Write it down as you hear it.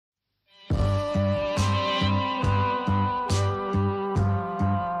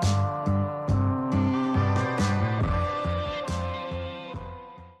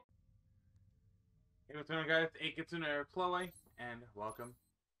with a Kitsune or Chloe, and welcome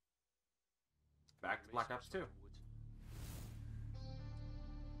back to Black Ops 2.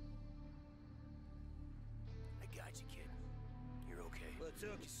 I got you, kid. You're okay. What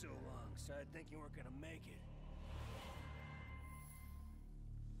took you so long? Started thinking you weren't gonna make it.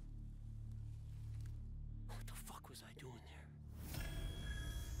 What the fuck was I doing there?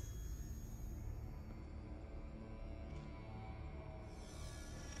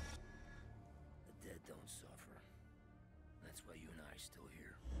 The dead don't suffer. That's why you and I are still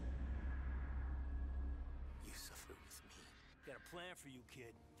here. You suffer with me. Got a plan for you,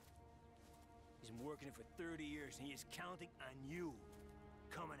 kid. He's been working it for 30 years, and he is counting on you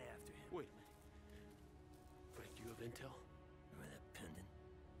coming after him. Wait a minute. Frank, do you have intel? Remember that pendant?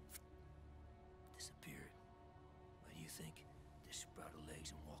 Disappeared. What do you think? Just sprouted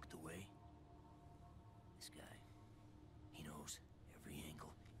legs and walked away? This guy, he knows every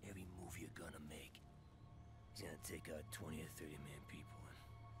angle, every move you're gonna make. He's gonna take out 20 or 30 man people.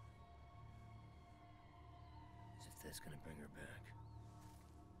 As if that's gonna bring her back.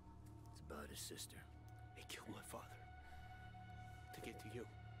 It's about his sister. He killed my father. To get to you.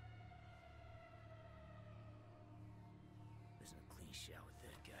 Isn't a clean shot with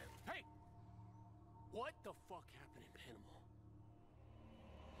that guy. Hey! What the fuck happened in Panama?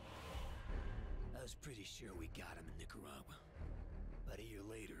 I was pretty sure we got him in Nicaragua. About a year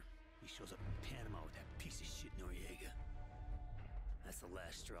later, he shows up in Panama with that piece of shit Noriega. That's the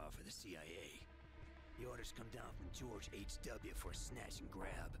last straw for the CIA. The orders come down from George H.W. for a snatch and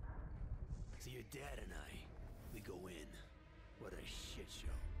grab. So your dad and I, we go in. What a shit show.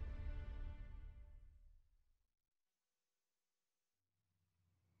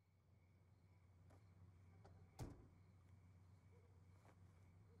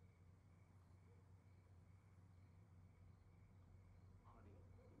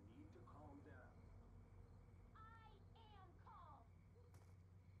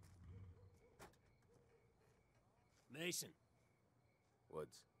 Mason.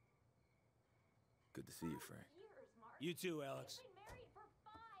 Woods. Good to see you, Frank. You too, Alex. We've been married for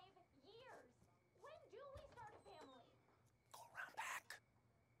 5 years. When do we start a family? Go around back.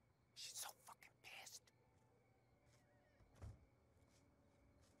 She's so fucking pissed.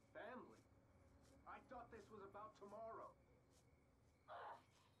 Family? I thought this was about tomorrow.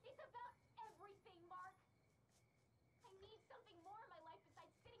 It's about everything, Mark. I need something more in my life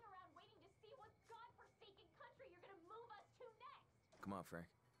besides sitting around waiting to see what godforsaken country you're gonna move us to next. Come on, Frank.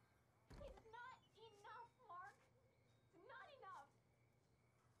 It's not enough, Mark. It's not enough.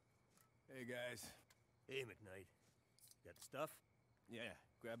 Hey, guys. Hey, McKnight. Got the stuff? Yeah,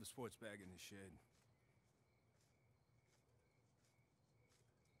 grab the sports bag in the shed.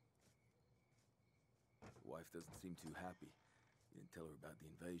 Wife doesn't seem too happy. You didn't tell her about the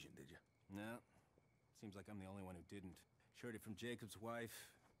invasion, did you? No. Seems like I'm the only one who didn't. Heard it from Jacob's wife,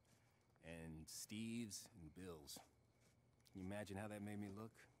 and Steve's, and Bill's. Can you imagine how that made me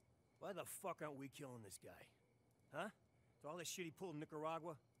look? Why the fuck aren't we killing this guy? Huh? For all the shit he pulled in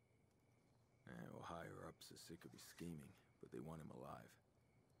Nicaragua? Well, higher-ups are sick of his scheming, but they want him alive.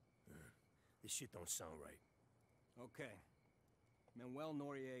 This shit don't sound right. Okay. Manuel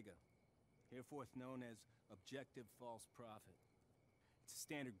Noriega, hereforth known as Objective False Prophet. It's a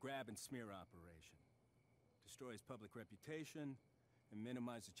standard grab and smear operation. Destroys public reputation and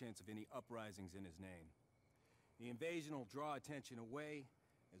minimize the chance of any uprisings in his name. The invasion will draw attention away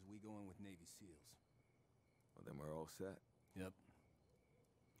as we go in with Navy SEALs. Well, then we're all set. Yep.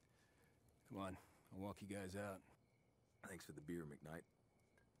 Come on, I'll walk you guys out. Thanks for the beer, McKnight.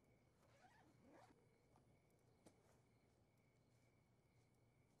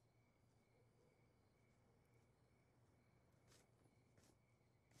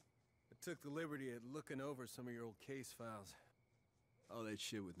 I took the liberty of looking over some of your old case files. All that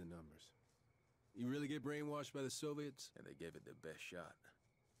shit with the numbers. You really get brainwashed by the Soviets? And they gave it their best shot.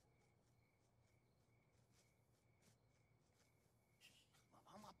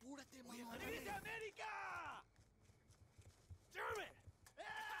 German!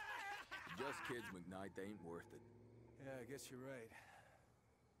 Just kids, McKnight. They ain't worth it. Yeah, I guess you're right.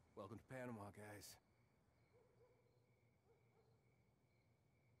 Welcome to Panama, guys.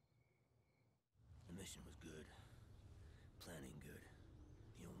 The mission was good. Planning good.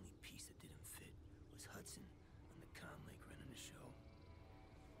 The only piece that didn't fit was Hudson on the comm lake running the show.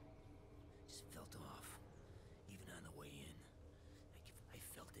 Just felt off. Even on the way in. I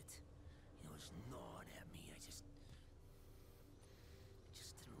felt it. You know, it just gnawed at me. I just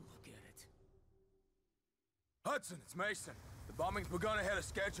didn't look at it. Hudson, it's Mason. The bombing's begun ahead of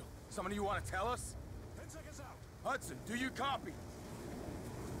schedule. Somebody you want to tell us? 10 seconds out. Hudson, do you copy?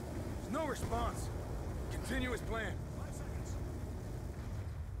 There's no response. Continue as planned. 5 seconds.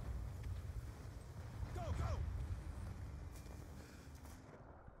 Go, go!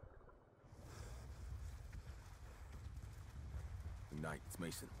 Ignite, it's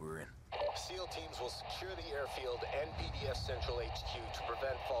Mason. We're in. SEAL teams will secure the airfield and PDF Central HQ to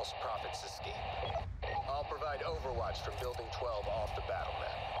prevent false prophets' escape. I'll provide overwatch from Building 12 off the battle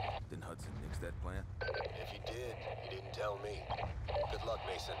map. Didn't Hudson nix that plan? If you did, you didn't tell me. Good luck,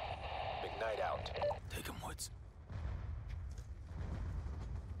 Mason. McKnight out. Take him, Woods.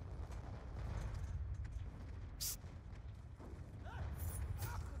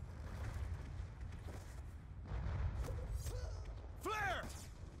 Flare!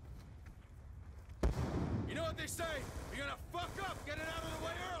 You know what they say? You're gonna fuck up, get it out of the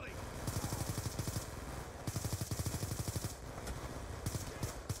way early!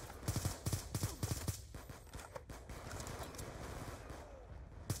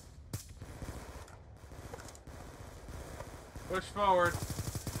 Push forward.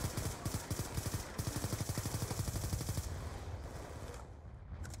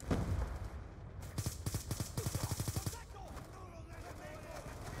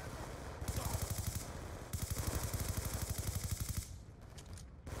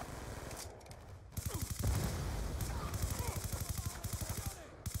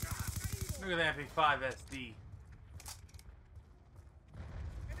 Look at the MP5 SD.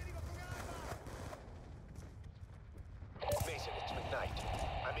 Mason, it's McKnight.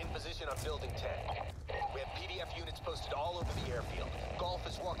 I'm in position on Building 10. We have PDF units posted all over the airfield. Golf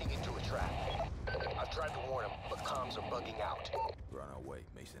is walking into a trap. I've tried to warn him, but comms are bugging out. We're on our way.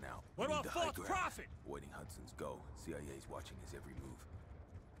 Mason out. What We about need the high false ground. prophet? Waiting Hudson's go. CIA's watching his every move.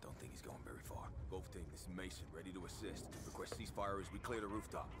 Don't think he's going very far. Golf team, this is Mason, ready to assist. Request ceasefire as we clear the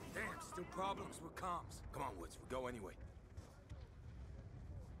rooftop. Damn, still problems with comms. Come on, Woods, we go anyway.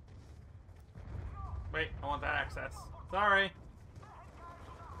 Wait, I want that access. Sorry.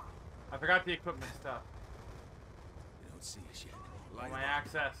 I forgot the equipment stuff. They don't see us yet. I want my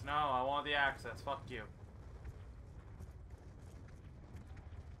access. No, I want the access. Fuck you.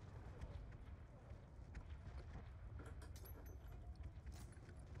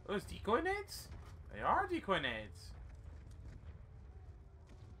 Those decoy nades? They are decoy nades.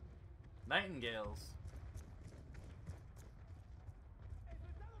 Nightingales.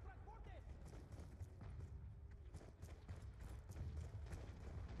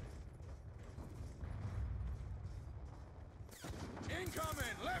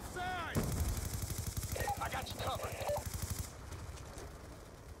 Incoming! Left side! I got you covered.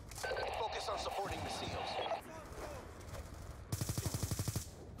 Focus on supporting the SEALs.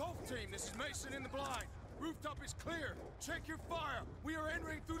 Golf team, this is Mason in the blind. Rooftop is clear. Check your fire. We are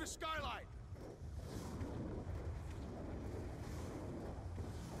entering through the skylight.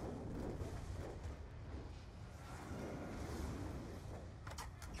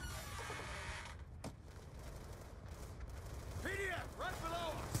 PDF, right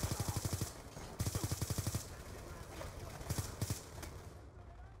below us.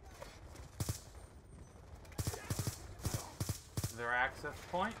 Is there access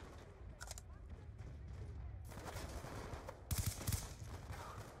point?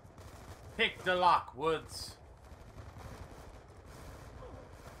 Pick the lock, Woods.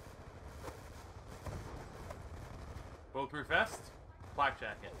 Bulletproof vest, flak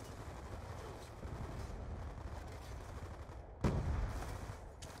jacket.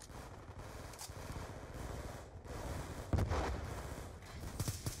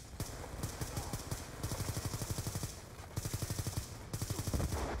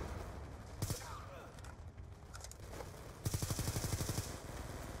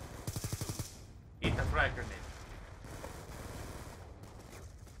 Eat the frag grenade.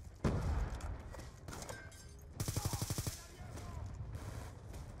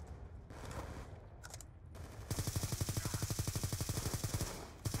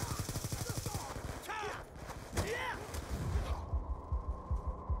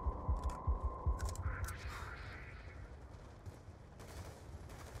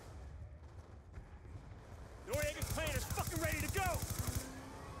 Noriega's plane is fucking ready to go!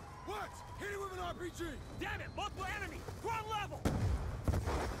 What? Hit it with an RPG! Damn it! Multiple enemy! Ground level!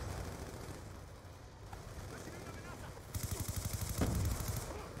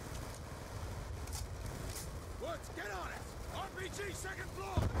 Woods, get on it! RPG, second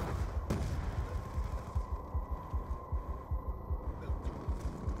floor!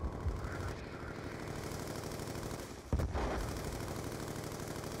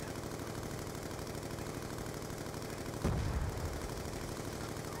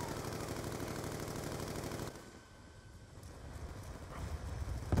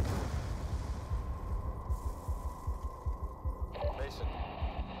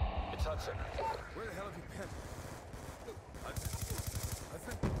 It's Hudson. Where the hell have you been? Hudson?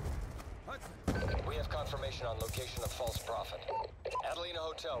 Hudson? We have confirmation on location of False Prophet. Adelina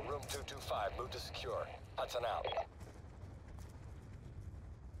Hotel, room 225. Move to secure. Hudson out.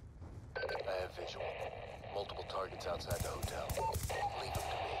 I have visual. Multiple targets outside the hotel. Leave them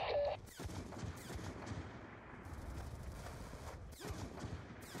to me.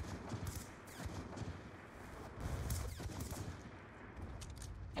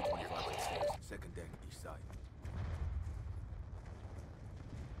 Second deck, east side.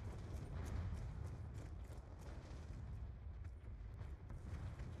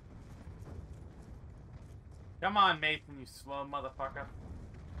 Come on, Mason, you slow motherfucker.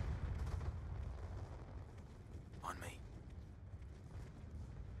 On me.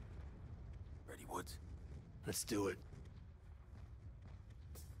 Ready, Woods? Let's do it.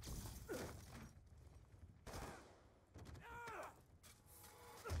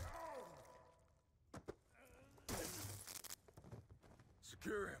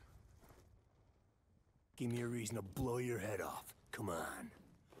 Secure him. Give me a reason to blow your head off. Come on.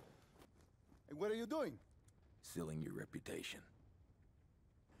 Hey, what are you doing? Sealing your reputation.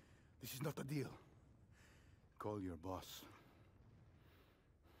 This is not a deal. Call your boss.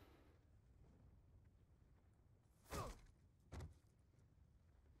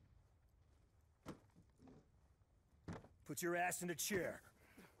 Put your ass in a chair.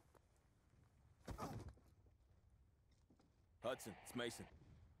 Hudson, it's Mason.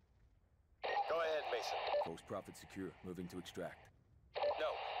 Go ahead, Mason. False Prophet secure. Moving to extract. No,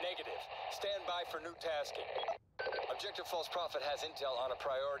 negative. Stand by for new tasking. Objective False Prophet has intel on a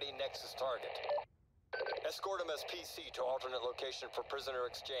priority Nexus target. Escort him as PC to alternate location for prisoner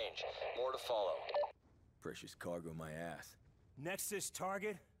exchange. More to follow. Precious cargo, my ass. Nexus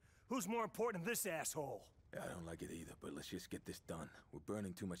target? Who's more important than this asshole? I don't like it either, but let's just get this done. We're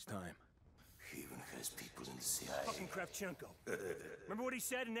burning too much time. Even if there's people in the CIA. Fucking Kravchenko. Remember what he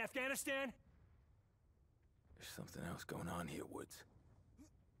said in Afghanistan? There's something else going on here, Woods.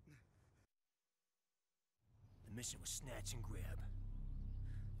 The mission was snatch and grab.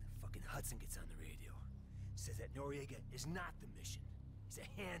 The fucking Hudson gets on the radio. Says that Noriega is not the mission. He's a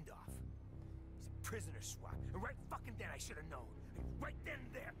handoff. He's a prisoner swap. And right fucking then I should have known. Like, right then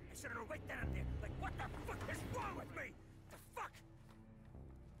and there. I should have known right then and there. Like, what the fuck is wrong with me? The fuck?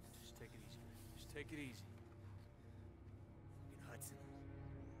 Just take it easy, man. Just take it easy. Fucking Hudson.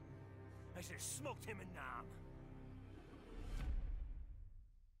 I should have smoked him in Nam.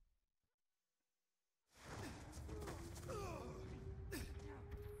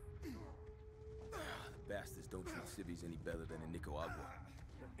 Bastards don't treat civvies any better than in Nicaragua.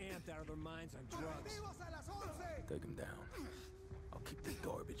 They're amped out of their minds on drugs. Take them down. I'll keep the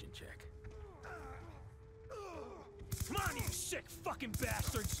garbage in check. Come on, you sick fucking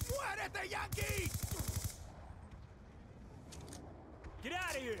bastards! Muérete, Yankee! Get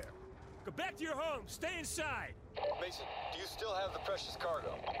out of here! Go back to your home. Stay inside. Mason, do you still have the precious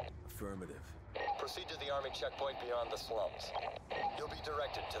cargo? Affirmative. Proceed to the Army checkpoint beyond the slums. You'll be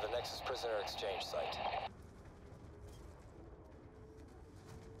directed to the Nexus prisoner exchange site.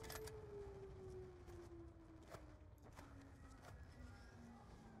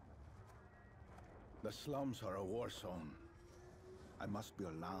 The slums are a war zone. I must be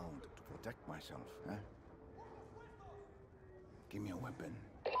allowed to protect myself, eh? Give me a weapon.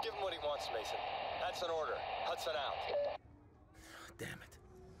 Give him what he wants, Mason. That's an order. Hudson out. Damn it.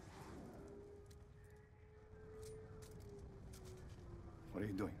 What are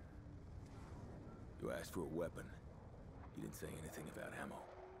you doing? You asked for a weapon. You didn't say anything about ammo.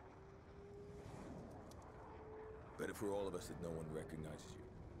 Better for all of us that no one recognizes you.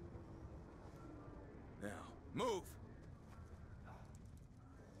 Now, move!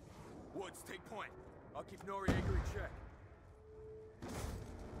 Woods, take point. I'll keep Noriega in check.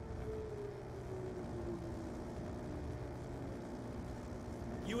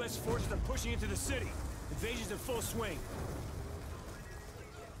 U.S. forces are pushing into the city. Invasion's in full swing.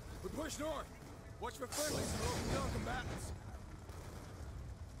 We push north. Watch for friendlies and local non-combatants.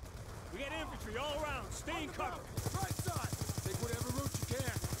 We got infantry all around. Stay in cover. Right side! Take whatever route you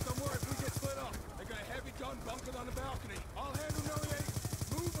can. Don't worry if we get split up. They got a heavy gun bunkered on the balcony. I'll handle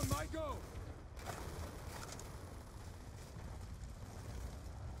Noriega. Move and might go.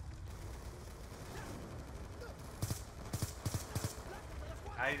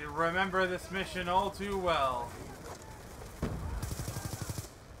 I remember this mission all too well.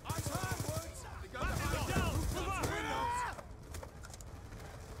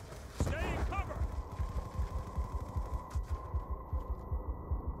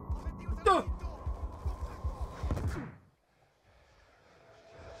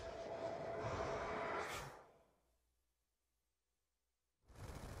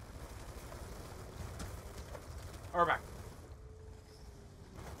 We're back.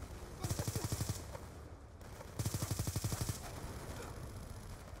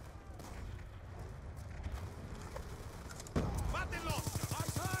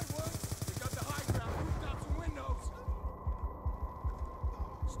 Eyes high, Woods! They got the high ground, rooftops and windows!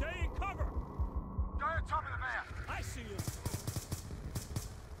 Stay in cover! Guy on top of the van! I see him!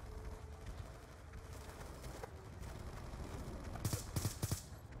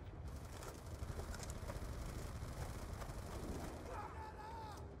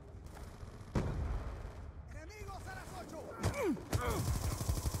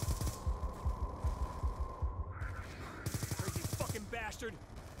 Crazy fucking bastard!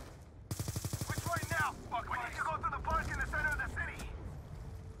 Which way now? Fuck, we need to go through the park in the center of the city.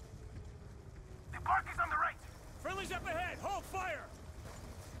 The park is on the right. Friendly's up ahead! Hold fire!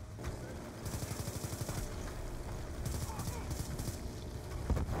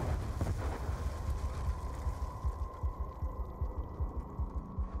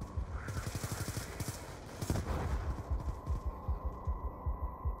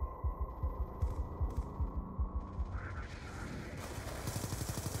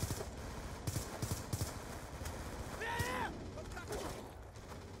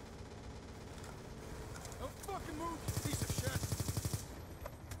 Don't fucking move, you piece of shit!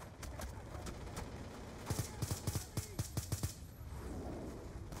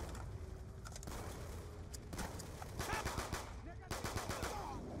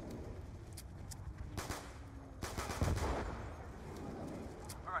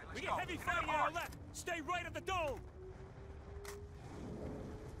 All right, let's We go. get heavy Get in the fighting on our park. left! Stay right of the dome!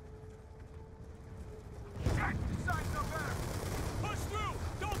 Jack, this side's no better. Push through!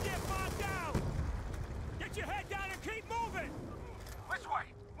 Don't get bogged down! Get your head down and keep moving! Which way?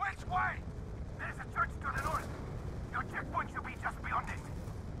 Which way? There's a church to the north. Your checkpoint should be just beyond it.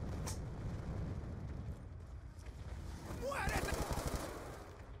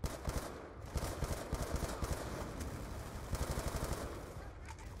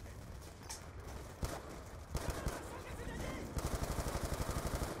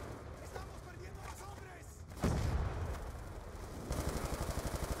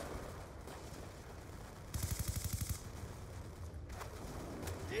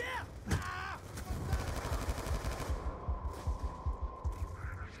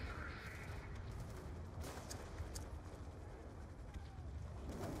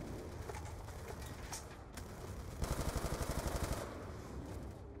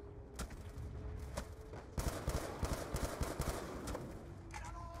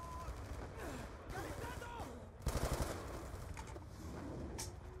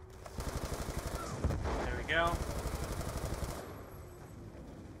 There we go.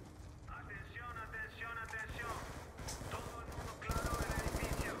 Atención, atención, atención. Todo el mundo claro del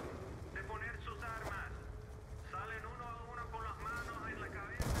edificio. De poner sus armas. Salen uno a uno con las manos en la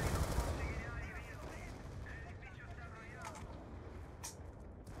cabeza y no conseguirá herido. El edificio está rayado.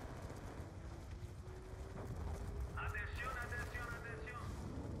 Atención, atención, atención.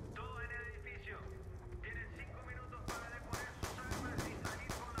 Todo en el edificio. Tienen 5 minutos para deponer sus armas y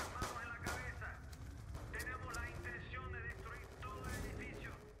salir con las manos en la cabeza. Tenemos la intención de destruir todo el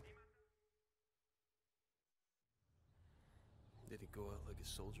edificio. Did he go out like a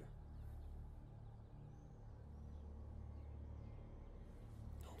soldier?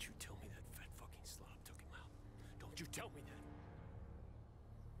 Don't you tell me that fat fucking slob took him out. Don't you tell me that.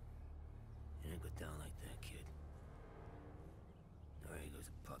 You didn't go down like that, kid. Noriega's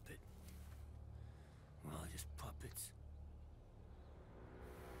a puppet. We're all just puppets.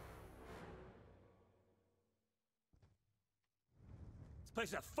 This place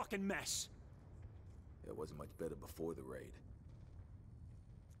is a fucking mess! It wasn't much better before the raid.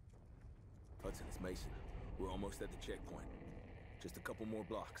 Hudson, it's Mason. We're almost at the checkpoint. Just a couple more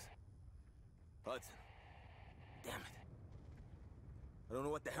blocks. Hudson. Damn it. I don't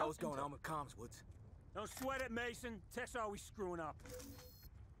know what the hell's going on with comms, Woods. Don't sweat it, Mason. Tech's always screwing up.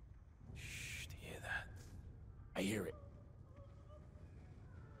 Shh, do you hear that? I hear it.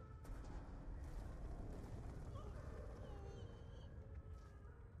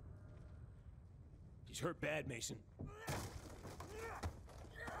 He's hurt bad, Mason.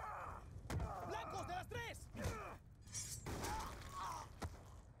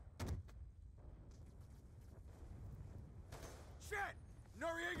 Shit!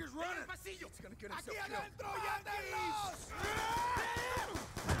 Noriega's running! He's gonna get himself killed.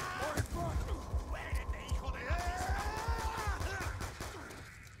 More in front!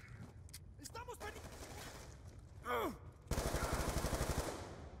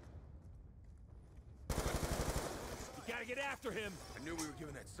 You gotta get after him. I knew we were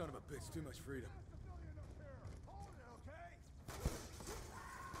giving that son of a bitch too much freedom.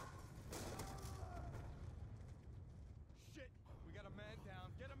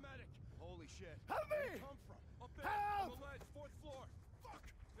 shed. Help Where'd me! it come from? Up there, Help! on the ledge, 4th floor. Fuck!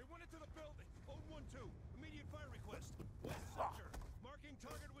 They went into the building. Code 1-2. Immediate fire request. West sector. Marking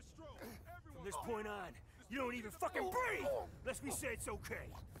target with strobe. Everyone. From this point on, you don't even fucking breathe! Unless we say it's okay.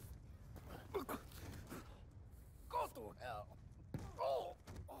 Go to hell. Oh.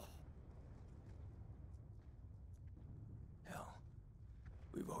 Hell,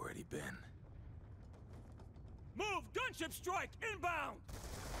 we've already been. Move! Gunship strike! Inbound!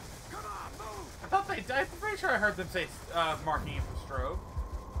 Come on, move! I thought I'm pretty sure I heard them say marking it for strobe.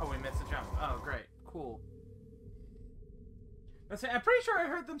 Oh, we missed a jump. Oh, great. Cool. I'm pretty sure I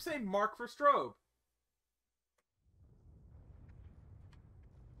heard them say mark for strobe.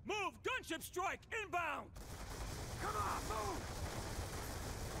 Move! Gunship strike! Inbound! Come on, move!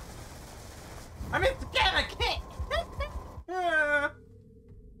 I missed again! I can't!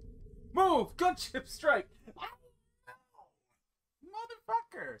 Move! Gunship strike!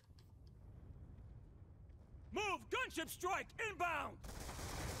 Motherfucker! Move! Gunship strike! Inbound!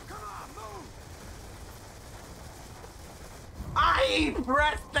 Come on, move! I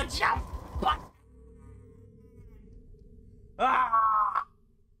pressed the jump button! Ah!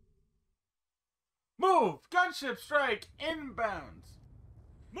 Move! Gunship strike! Inbounds!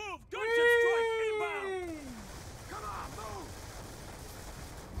 Move! Gunship strike! Inbound! Come on, move!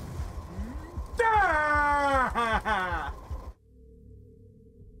 Ah!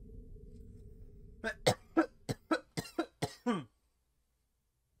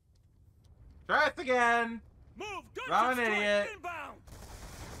 Try it again! Move! Gunship I'm an strike! idiot. Inbound!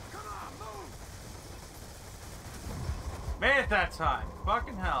 Come on, move! Made it that time.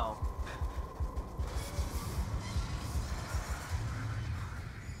 Fucking hell.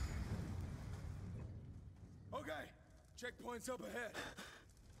 Okay, checkpoint's up ahead.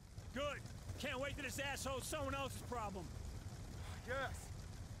 Good! Can't wait till this asshole's someone else's problem. Yes.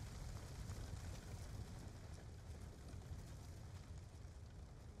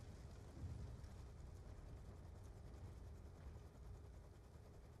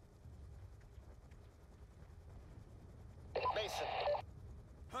 Mason,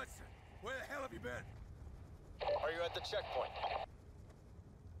 Hudson, where the hell have you been? are you at the checkpoint?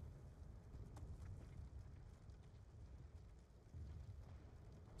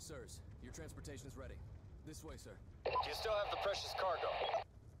 Sirs, your transportation is ready. This way, sir. Do you still have the precious cargo?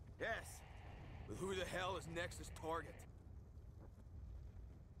 Yes. But who the hell is Nexus' target?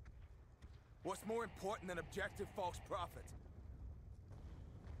 What's more important than objective false prophet?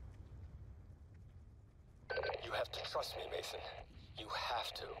 You have to trust me, Mason. You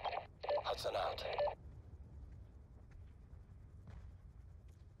have to. Hudson out. I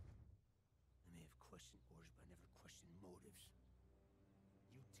may have questioned orders, but I never questioned motives.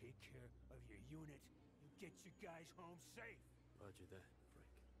 You take care of your unit, you get your guys home safe. Roger that,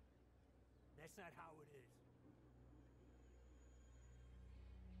 Frank. That's not how it is.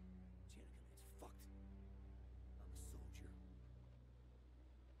 Chain of command's fucked. I'm a soldier.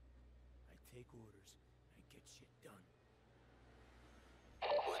 I take orders, I get shit done.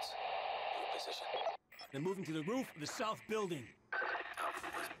 Woods, your position. They're moving to the roof of the south building. Alpha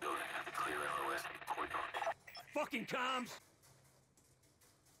West building, clear LOS report on. Fucking comms!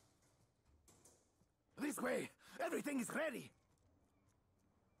 This way! Everything is ready!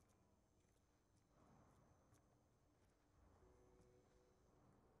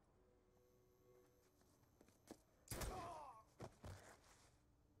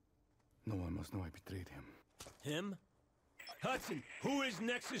 No one must know I betrayed him. Him? Hudson, who is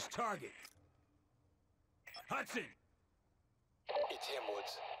Nexus' target? Hudson! It's him,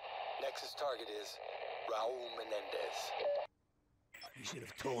 Woods. Nexus target is Raul Menendez. You should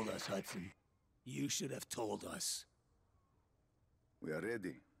have told us, Hudson. You should have told us. We are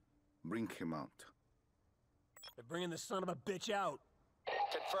ready. Bring him out. They're bringing the son of a bitch out.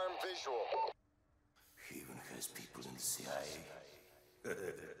 Confirm visual. He even has people in the CIA. End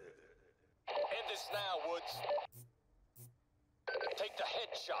this now, Woods. Take the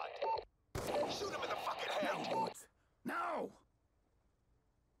headshot. Shoot him in the fucking head. Now, Woods! Now!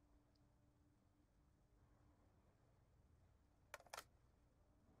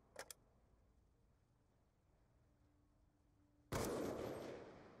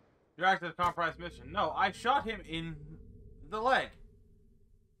 You're acting as a compromised mission. No, I shot him in the leg.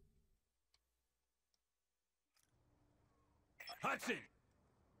 Hudson!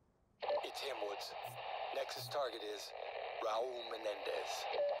 It's him, Woods. Nexus target is Raul Menendez.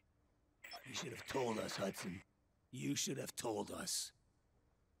 You should have told us, Hudson. You should have told us.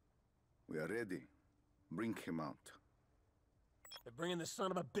 We are ready. Bring him out. They're bringing the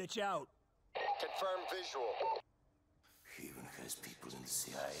son of a bitch out. Confirm visual. He even has people in the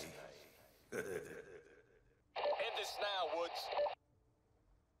CIA. End this now, Woods.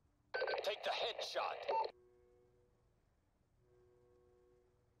 Take the headshot.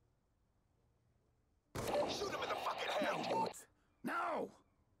 Shoot him in the fucking head! No, Woods! No!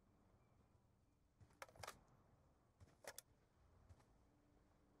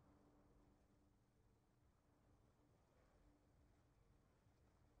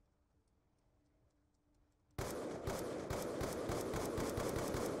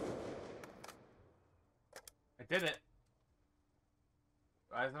 I did it.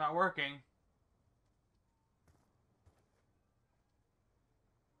 Why is it not working?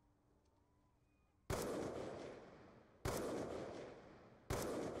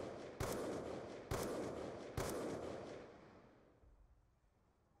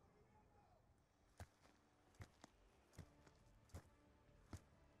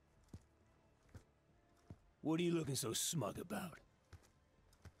 What are you looking so smug about?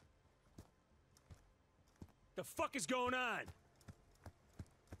 The fuck is going on?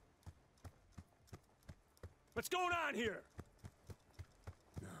 What's going on here?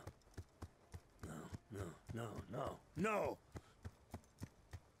 No.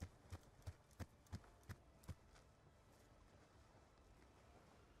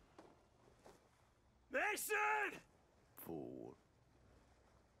 Mason! Fool.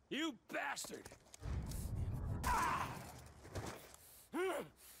 You bastard!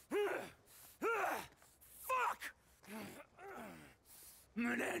 Fuck!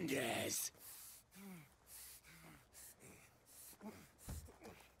 Menendez!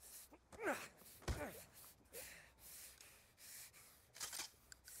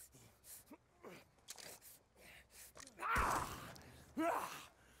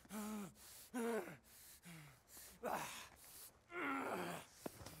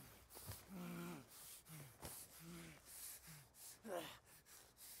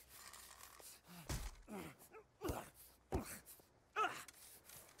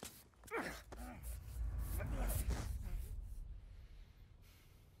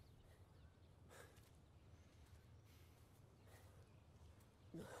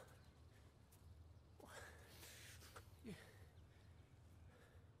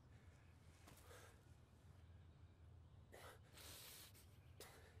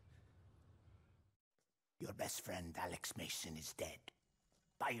 Your best friend, Alex Mason, is dead.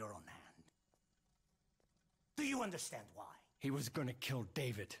 By your own hand. Do you understand why? He was gonna kill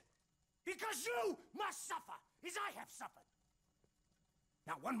David. Because you must suffer, as I have suffered.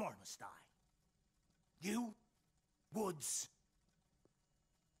 Now one more must die. You, Woods,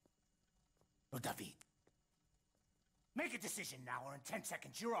 or David. Make a decision now, or in 10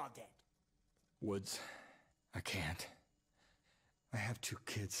 seconds you're all dead. Woods, I can't. I have 2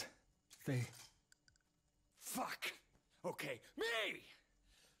 kids. They... Fuck! Okay, me!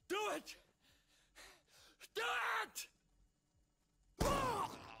 Do it! Do it!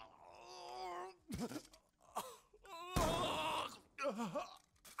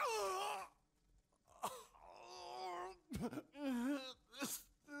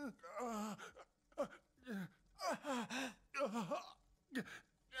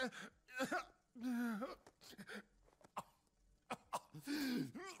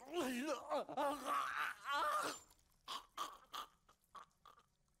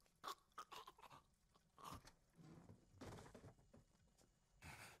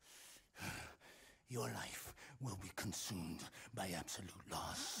 Your life will be consumed by absolute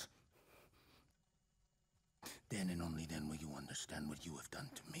loss. Then and only then will you understand what you have done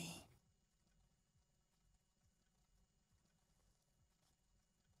to me.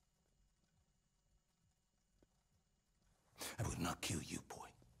 I would not kill you, boy.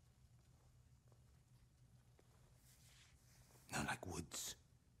 Not like Woods.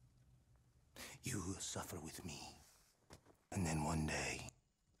 You will suffer with me. And then one day,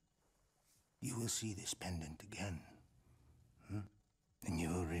 you will see this pendant again. And you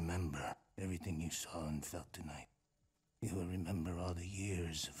will remember everything you saw and felt tonight. You will remember all the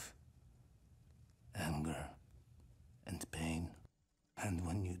years of anger and pain. And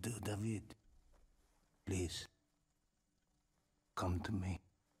when you do, David, please, come to me.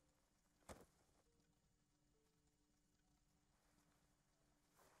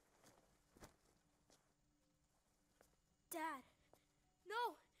 Dad.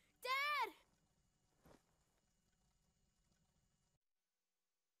 No! Dad!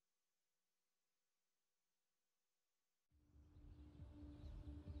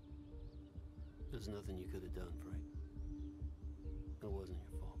 There's nothing you could have done, Frank. It wasn't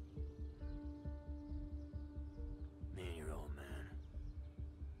your fault. Me and your old man.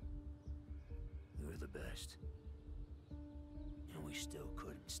 We were the best. And we still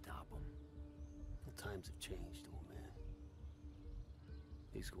couldn't stop him. Times have changed, old man.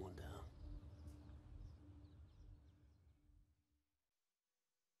 He's going down.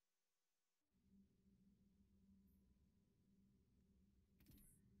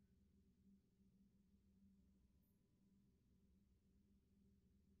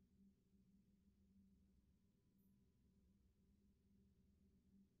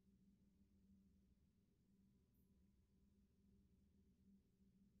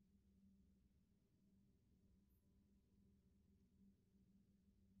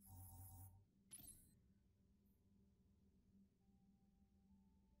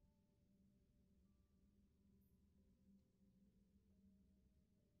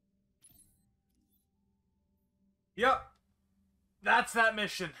 Yep. That's that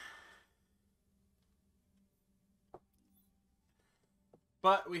mission.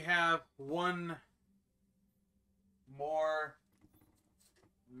 But we have one more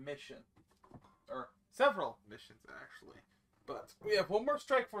mission. Or several missions, actually. But we have one more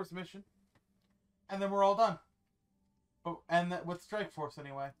Strike Force mission. And then we're all done. Oh, and that, with Strike Force,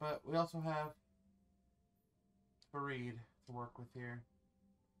 anyway. But we also have Fareed to work with here.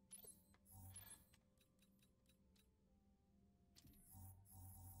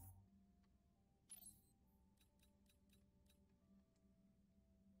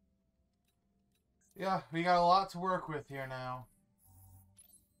 Yeah, we got a lot to work with here now.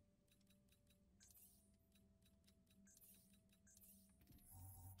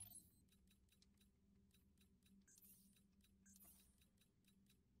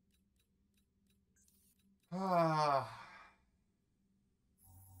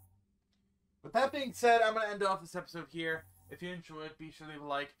 With that being said, I'm going to end off this episode here. If you enjoyed, be sure to leave a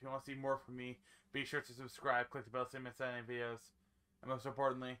like. If you want to see more from me, be sure to subscribe. Click the bell so you don't miss any videos. And most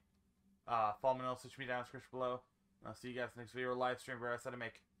importantly, follow me on social media down in the description below. And I'll see you guys next video or live stream where I said to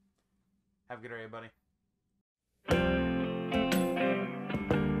make. Have a good day, everybody.